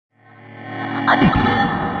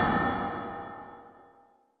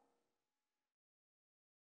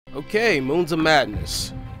Okay, Moons of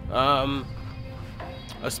Madness. A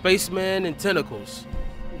spaceman and tentacles.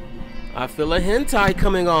 I feel a hentai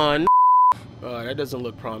coming on. Oh, that doesn't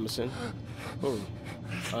look promising. Oh.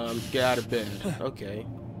 Get out of bed. Okay.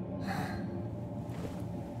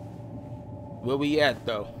 Where we at,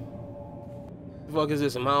 though? What the fuck is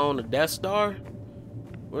this? Am I on the Death Star?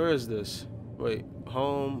 Where is this? Wait,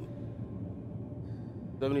 home.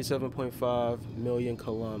 77.5 million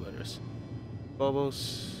kilometers.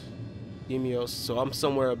 Phobos, Demios. So I'm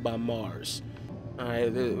somewhere by Mars. All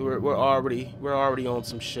right, we're already on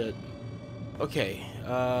some shit. Okay,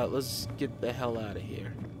 let's get the hell out of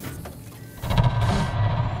here.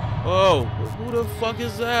 Oh, who the fuck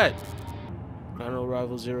is that? Chrono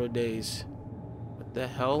arrival 0 days. What the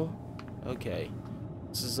hell? Okay,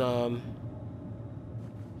 this is oh,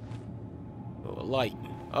 a light.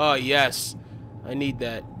 Oh yes, I need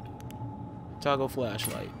that. Toggle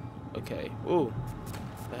flashlight. Okay. Ooh.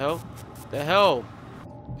 The hell? The hell?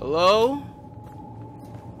 Hello?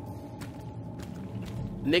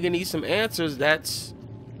 Nigga needs some answers. That's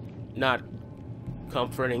not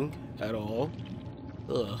comforting at all.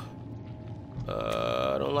 Ugh.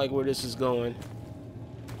 I don't like where this is going.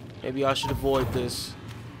 Maybe I should avoid this.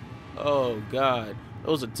 Oh God.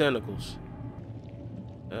 Those are tentacles.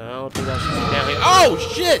 I don't think I should be down here. Oh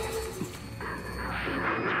shit!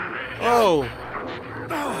 Oh.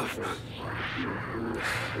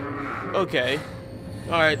 Okay.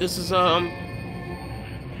 Alright, this is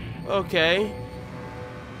okay.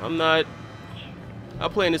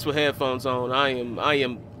 I'm playing this with headphones on. I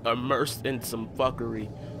am immersed in some fuckery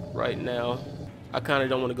right now. I kinda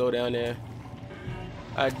don't want to go down there.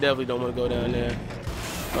 I definitely don't want to go down there.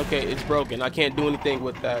 Okay, it's broken. I can't do anything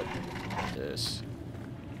with that. This.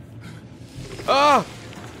 Ah!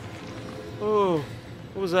 Oh,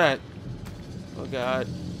 what was that? Oh God.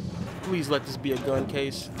 Please let this be a gun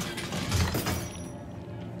case.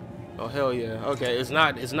 Oh hell yeah. Okay, it's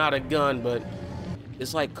not a gun, but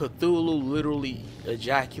it's like Cthulhu literally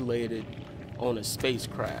ejaculated on a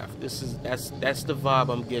spacecraft. That's the vibe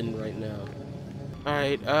I'm getting right now.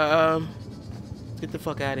 Alright, let's get the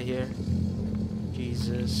fuck out of here.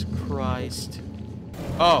 Jesus Christ.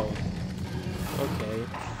 Oh. Okay.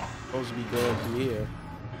 Supposed to be going through here.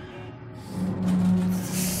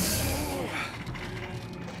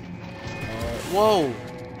 Whoa!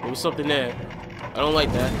 There was something there. I don't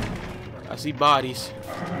like that. I see bodies.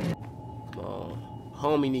 Come on.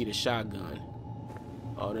 Homie need a shotgun.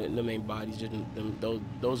 Oh, them ain't bodies. Just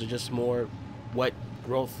those are just more wet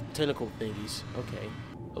growth tentacle thingies. Okay.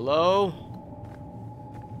 Hello?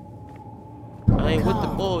 I ain't with the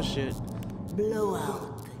bullshit. Blow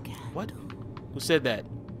out the candle. What? Who said that?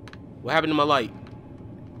 What happened to my light?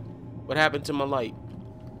 What happened to my light?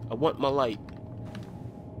 I want my light.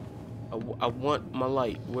 I want my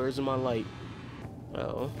light. Where's my light?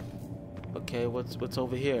 Oh. Okay, what's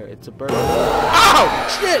over here? It's a bird. Ow!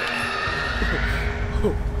 Shit!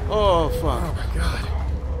 Oh fuck. Oh my God.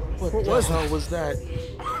 What the hell was that?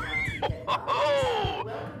 Oh,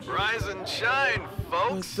 rise and shine,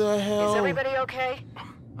 folks. What the hell? Is everybody okay?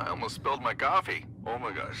 I almost spilled my coffee. Oh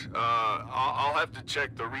my gosh. I'll have to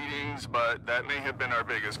check the readings, but that may have been our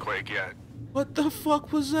biggest quake yet. What the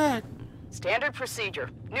fuck was that? Standard procedure.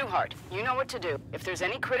 Newhart, you know what to do. If there's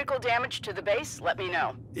any critical damage to the base, let me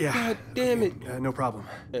know. Yeah. God damn it. No problem.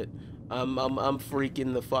 I'm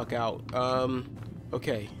freaking the fuck out.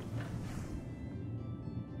 Okay.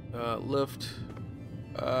 Lift.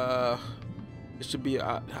 It should be.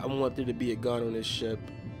 I want there to be a gun on this ship.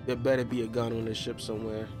 There better be a gun on this ship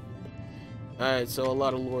somewhere. Alright, so a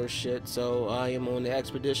lot of lore shit. So I am on the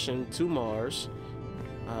expedition to Mars.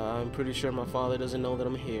 I'm pretty sure my father doesn't know that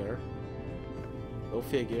I'm here. Go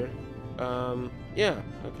figure. Yeah,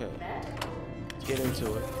 okay. Let's get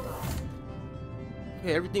into it.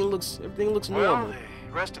 Okay, everything looks normal. Well,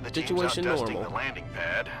 the rest of the team's Situation out dusting normal. the landing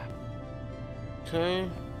pad. Okay.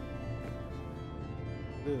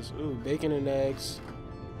 This, ooh, bacon and eggs.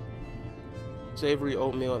 Savory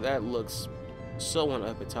oatmeal, that looks so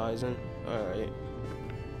unappetizing. Alright.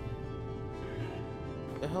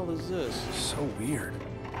 The hell is this? So weird.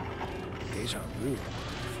 Deja vu, I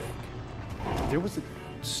think. There was a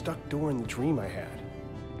stuck door in the dream I had.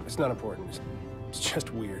 It's not important. It's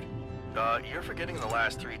just weird. You're forgetting the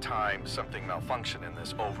last 3 times something malfunctioned in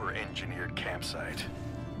this over-engineered campsite.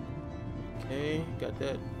 Okay, got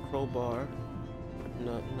that crowbar.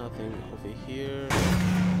 Nothing over here.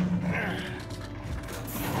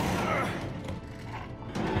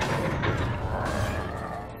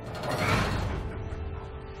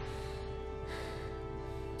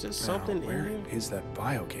 just Now, something where in? is that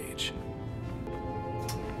bio gauge?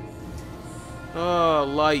 Oh,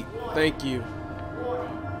 light. Thank you.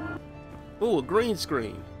 Ooh, a green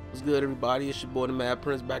screen. What's good, everybody? It's your boy, the Mad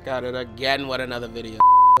Prince, back out at it again with another video.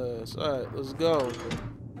 Alright, let's go.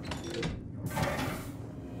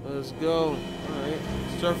 Let's go. Alright.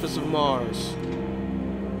 Surface of Mars.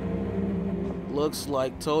 Looks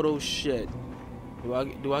like total shit.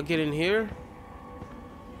 Do I get in here?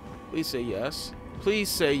 Please say yes. Please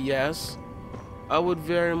say yes. I would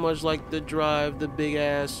very much like to drive the big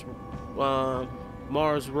ass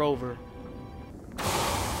Mars rover.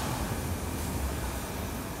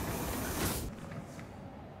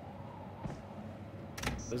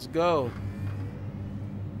 Let's go.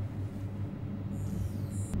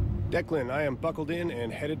 Declan, I am buckled in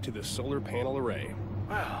and headed to the solar panel array.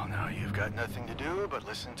 Well, now you've got nothing to do but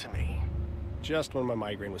listen to me. Just when my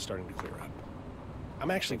migraine was starting to clear up. I'm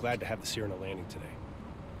actually glad to have the Cyrano landing today.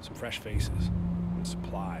 Some fresh faces, and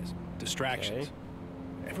supplies, distractions.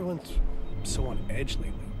 Okay. Everyone's so on edge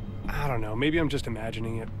lately. I don't know, maybe I'm just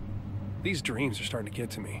imagining it. These dreams are starting to get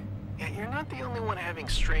to me. Yeah, you're not the only one having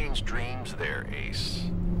strange dreams there, Ace.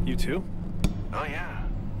 You too? Oh yeah.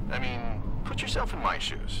 I mean, put yourself in my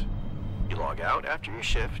shoes. You log out after your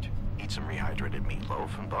shift, eat some rehydrated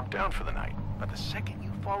meatloaf, and bunk down for the night. But the second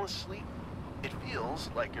you fall asleep, it feels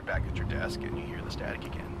like you're back at your desk and you hear the static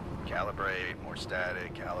again. Calibrate, more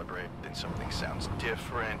static, calibrate, then something sounds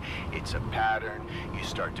different. It's a pattern. You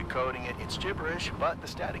start decoding it. It's gibberish, but the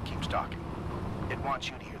static keeps talking. It wants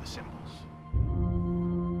you to hear the symbols.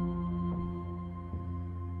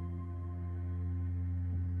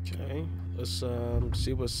 Okay, let's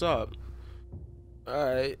see what's up.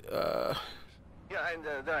 Alright, Yeah, and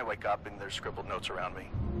then I wake up and there's scribbled notes around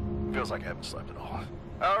me. Feels like I haven't slept at all.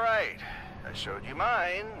 All right, I showed you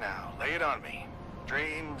mine. Now lay it on me.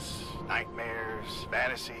 Dreams, nightmares,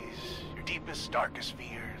 fantasies, your deepest, darkest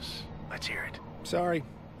fears. Let's hear it. Sorry,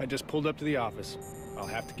 I just pulled up to the office. I'll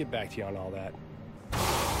have to get back to you on all that.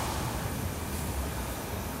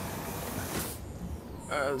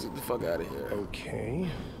 alright, let's get the fuck out of here. Okay.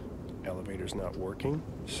 Elevator's not working.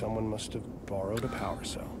 Someone must have borrowed a power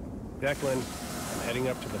cell. Declan, I'm heading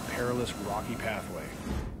up to the perilous rocky pathway.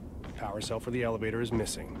 Power cell for the elevator is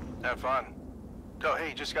missing. Have fun. Oh,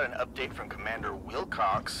 hey, just got an update from Commander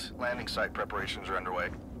Wilcox. Landing site preparations are underway.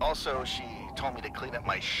 Also, she told me to clean up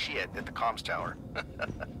my shit at the comms tower.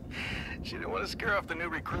 She didn't want to scare off the new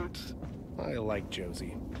recruits. I like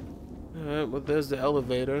Josie. Alright, well there's the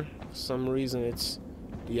elevator. For some reason it's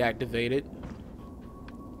deactivated.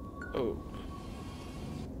 Oh.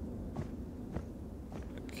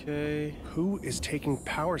 Okay. Who is taking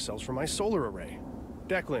power cells from my solar array?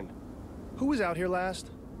 Declan, who was out here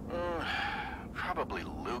last? Probably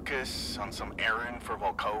Lucas on some errand for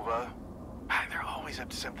Volkova. They're always up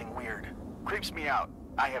to something weird. Creeps me out.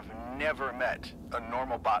 I have never met a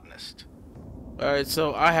normal botanist. Alright,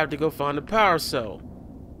 so I have to go find a power cell.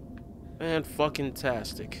 Man, fucking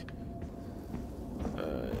tastic.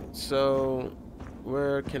 Alright, so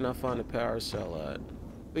where can I find a power cell at?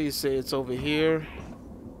 Please say it's over here.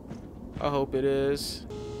 I hope it is.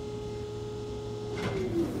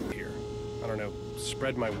 Here. I don't know.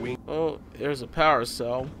 Spread my wing. Oh, there's a power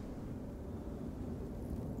cell.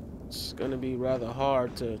 It's gonna be rather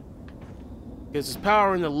hard to, because there's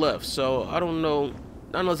power in the lift, so I don't know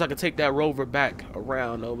unless I can take that rover back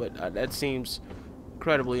around though, but that seems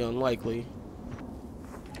incredibly unlikely.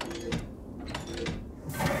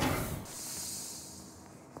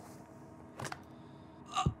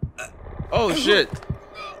 Oh shit.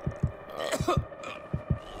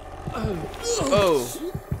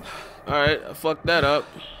 Oh. Alright, I fucked that up.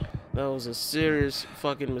 That was a serious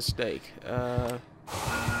fucking mistake.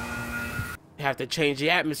 Have to change the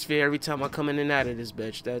atmosphere every time I come in and out of this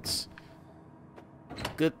bitch. That's a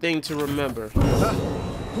good thing to remember.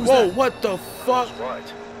 Whoa, that? what the fuck?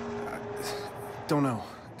 What? Don't know.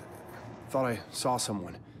 Thought I saw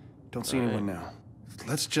someone. Don't see anyone now.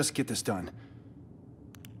 Let's just get this done.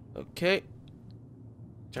 Okay.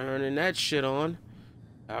 Turning that shit on.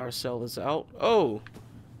 Power cell is out. Oh.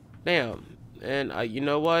 Damn. And you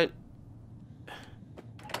know what?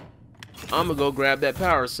 I'm gonna go grab that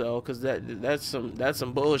power cell because that's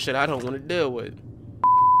some bullshit I don't want to deal with.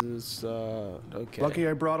 This, okay. Lucky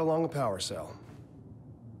I brought along a power cell.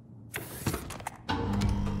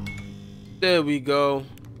 There we go.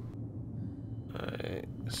 Alright,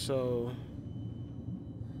 so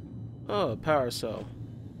power cell.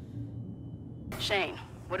 Shane,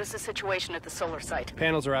 what is the situation at the solar site?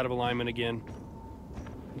 Panels are out of alignment again.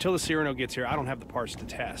 Until the Cyrano gets here, I don't have the parts to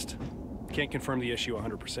test. Can't confirm the issue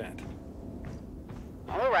 100%.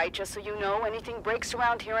 All right, just so you know, anything breaks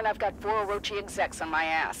around here and I've got 4 Orochi execs on my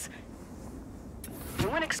ass. You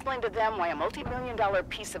want to explain to them why a multi-million-dollar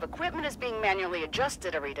piece of equipment is being manually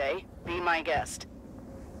adjusted every day? Be my guest.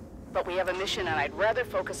 But we have a mission and I'd rather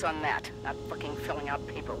focus on that, not fucking filling out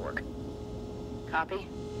paperwork. Copy?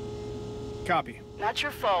 Copy. Not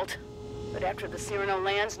your fault. But after the Cyrano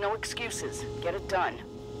lands, no excuses. Get it done.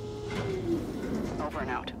 Over and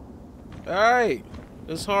out. Alright.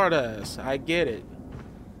 It's hard ass. I get it.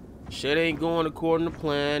 Shit ain't going according to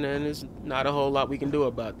plan, and there's not a whole lot we can do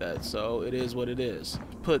about that, so it is what it is.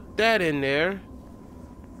 Put that in there.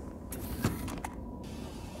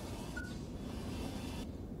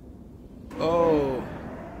 Oh.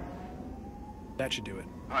 That should do it.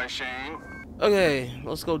 Hi, Shane. Okay,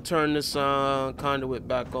 let's go turn this conduit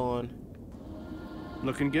back on.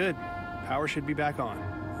 Looking good. Power should be back on.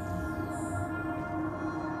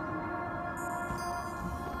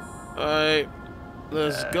 Alright.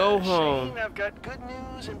 Let's go home. Shane, I've got good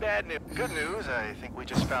news and bad news. Good news, I think we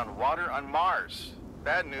just found water on Mars.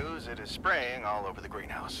 Bad news, it is spraying all over the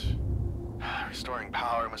greenhouse. Restoring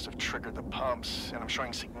power must have triggered the pumps, and I'm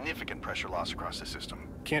showing significant pressure loss across the system.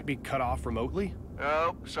 Can't be cut off remotely?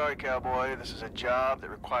 Oh, sorry, cowboy. This is a job that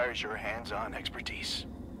requires your hands-on expertise.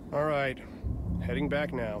 All right. Heading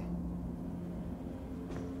back now.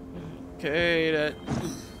 Okay, that What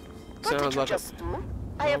did sounds you like just do?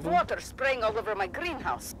 I have water spraying all over my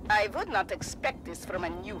greenhouse. I would not expect this from a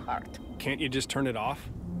new heart. Can't you just turn it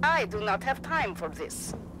off? I do not have time for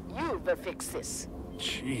this. You will fix this.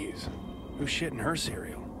 Jeez. Who's shitting her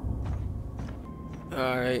cereal?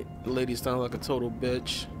 Alright, the lady sounds like a total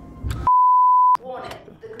bitch. Warning,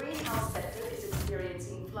 the greenhouse sector is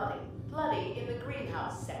experiencing flooding. Flooding in the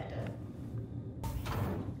greenhouse sector.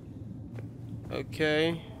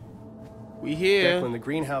 Okay. We here. Declan, the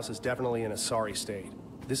greenhouse is definitely in a sorry state.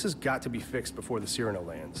 This has got to be fixed before the Cyrano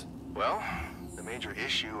lands. Well, the major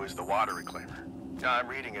issue is the water reclaimer. I'm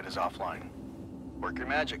reading it as offline. Work your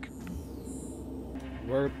magic.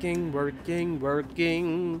 Working, working,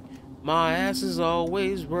 working. My ass is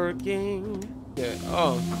always working. Yeah,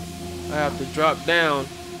 oh. I have to drop down.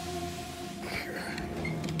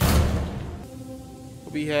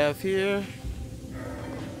 What we have here.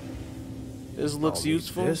 This looks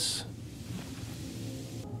useful. This?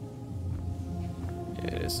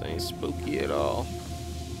 Yeah, this ain't spooky at all.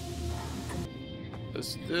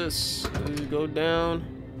 What's this? Does it go down?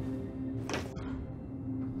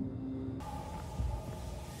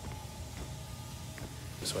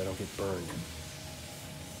 So I don't get burned.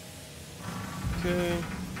 Okay.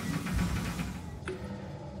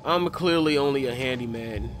 I'm clearly only a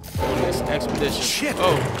handyman on this expedition. Shit!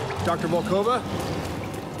 Oh, Dr. Volkova?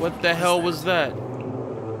 what the hell was that?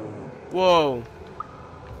 Whoa.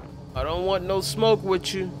 I don't want no smoke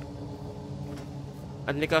with you.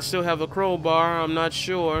 I think I still have a crowbar. I'm not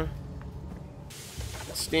sure.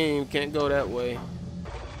 Steam can't go that way.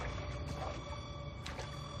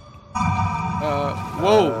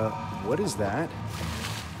 Whoa. What is that?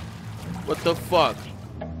 What the fuck?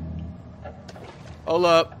 Hold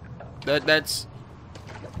up. That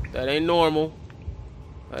ain't normal.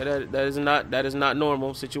 That is not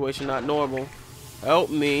normal. Situation not normal. Help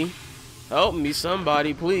me. Help me,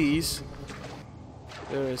 somebody, please.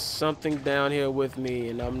 There is something down here with me,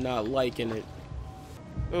 and I'm not liking it.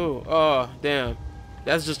 Ooh, oh, damn.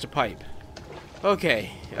 That's just a pipe.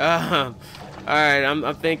 Okay. All right.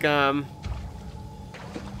 I think uh-oh.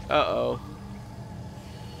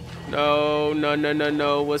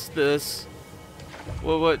 No. What's this?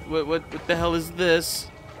 What the hell is this?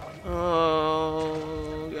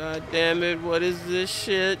 Oh, god damn it. What is this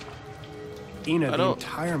shit? Ina, the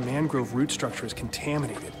entire mangrove root structure is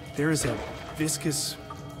contaminated. There is a viscous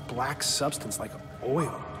black substance like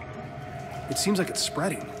oil. It seems like it's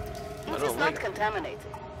spreading. It is not contaminated.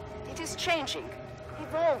 It is changing,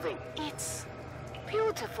 evolving. It's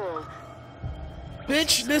beautiful.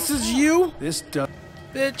 Bitch, this is you? This does.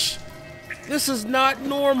 Bitch, this is not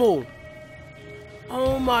normal.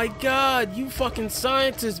 Oh my god, you fucking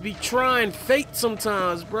scientists be trying fate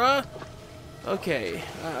sometimes, bruh. Okay,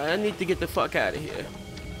 I need to get the fuck out of here.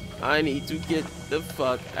 I need to get the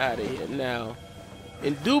fuck out of here now.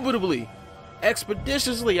 Indubitably,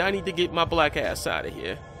 expeditiously, I need to get my black ass out of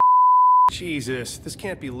here. Jesus, this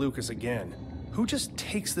can't be Lucas again. Who just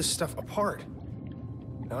takes this stuff apart?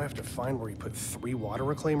 Now I have to find where he put 3 water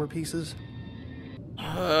reclaimer pieces?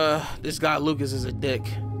 This guy Lucas is a dick.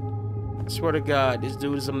 I swear to God, this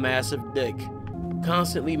dude is a massive dick.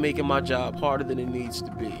 Constantly making my job harder than it needs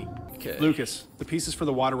to be. Okay. Lucas, the pieces for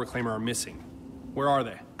the water reclaimer are missing. Where are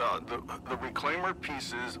they? The reclaimer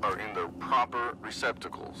pieces are in their proper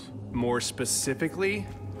receptacles. More specifically?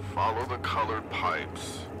 Follow the colored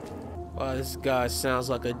pipes. Wow, this guy sounds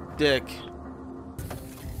like a dick.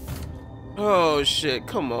 Oh shit,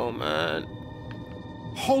 come on, man.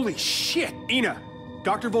 Holy shit! Ina!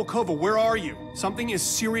 Dr. Volkova, where are you? Something is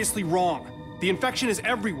seriously wrong. The infection is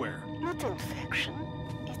everywhere. Not infection.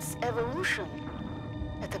 It's evolution.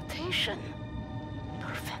 Adaptation.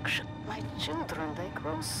 Perfection. My children, they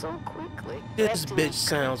grow so quickly. This Trapped in bitch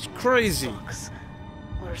sounds crazy. socks,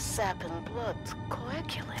 where sap and blood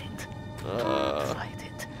coagulate. Don't fight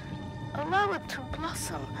it. Allow it to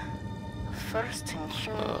blossom. First in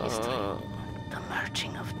human history, the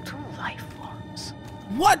merging of two life forms.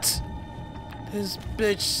 What? This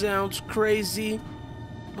bitch sounds crazy.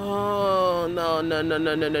 Oh, no, no, no,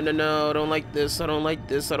 no, no, no, no, no. I don't like this. I don't like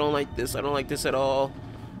this. I don't like this. I don't like this at all.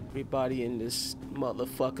 Everybody in this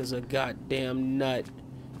motherfucker's a goddamn nut.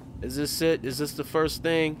 Is this it? Is this the first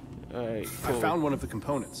thing? Alright, cool. I found one of the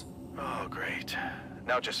components. Oh, great.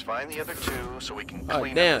 Now just find the other two so we can Oh,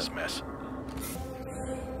 clean damn. up this mess.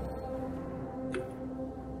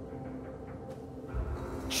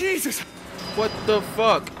 Jesus! What the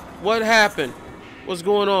fuck? What happened? What's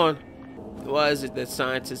going on? Why is it that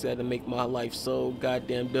scientists had to make my life so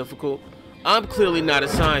goddamn difficult? I'm clearly not a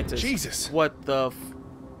scientist. Jesus. What the f...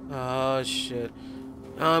 Oh, shit.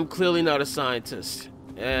 I'm clearly not a scientist.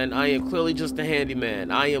 And I am clearly just a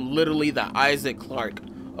handyman. I am literally the Isaac Clarke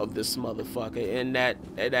of this motherfucker. And that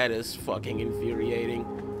is fucking infuriating.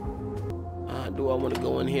 Do I want to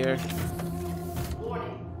go in here?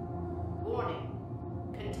 Warning. Warning.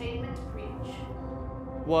 Containment breach.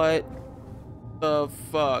 What the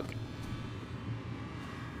fuck?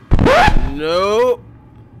 No.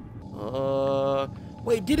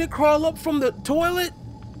 Wait, did it crawl up from the toilet?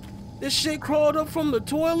 This shit crawled up from the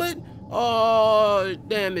toilet? Oh,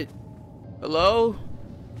 damn it. Hello?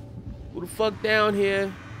 Who the fuck down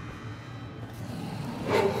here?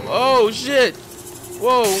 Oh, shit.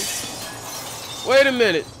 Whoa. Wait a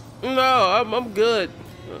minute. No, I'm good.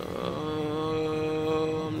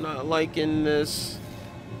 I'm not liking this.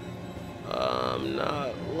 I'm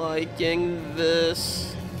not liking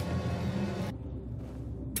this.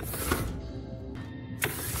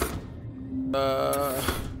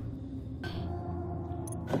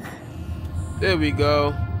 There we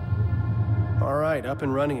go. All right, up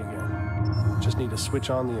and running again. Just need to switch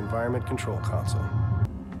on the environment control console.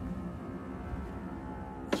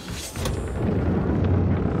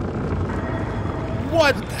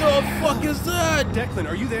 What the fuck is that? Declan,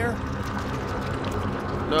 are you there?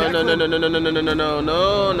 No, no, no, no, no, no, no, no, no, no, no,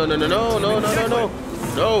 no, no, no, no, no, no, no, no, no.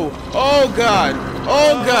 No. Oh God.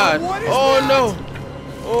 Oh God. Oh no.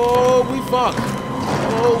 Oh, we fucked.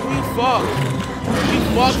 Oh, we fucked. We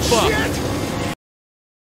fucked.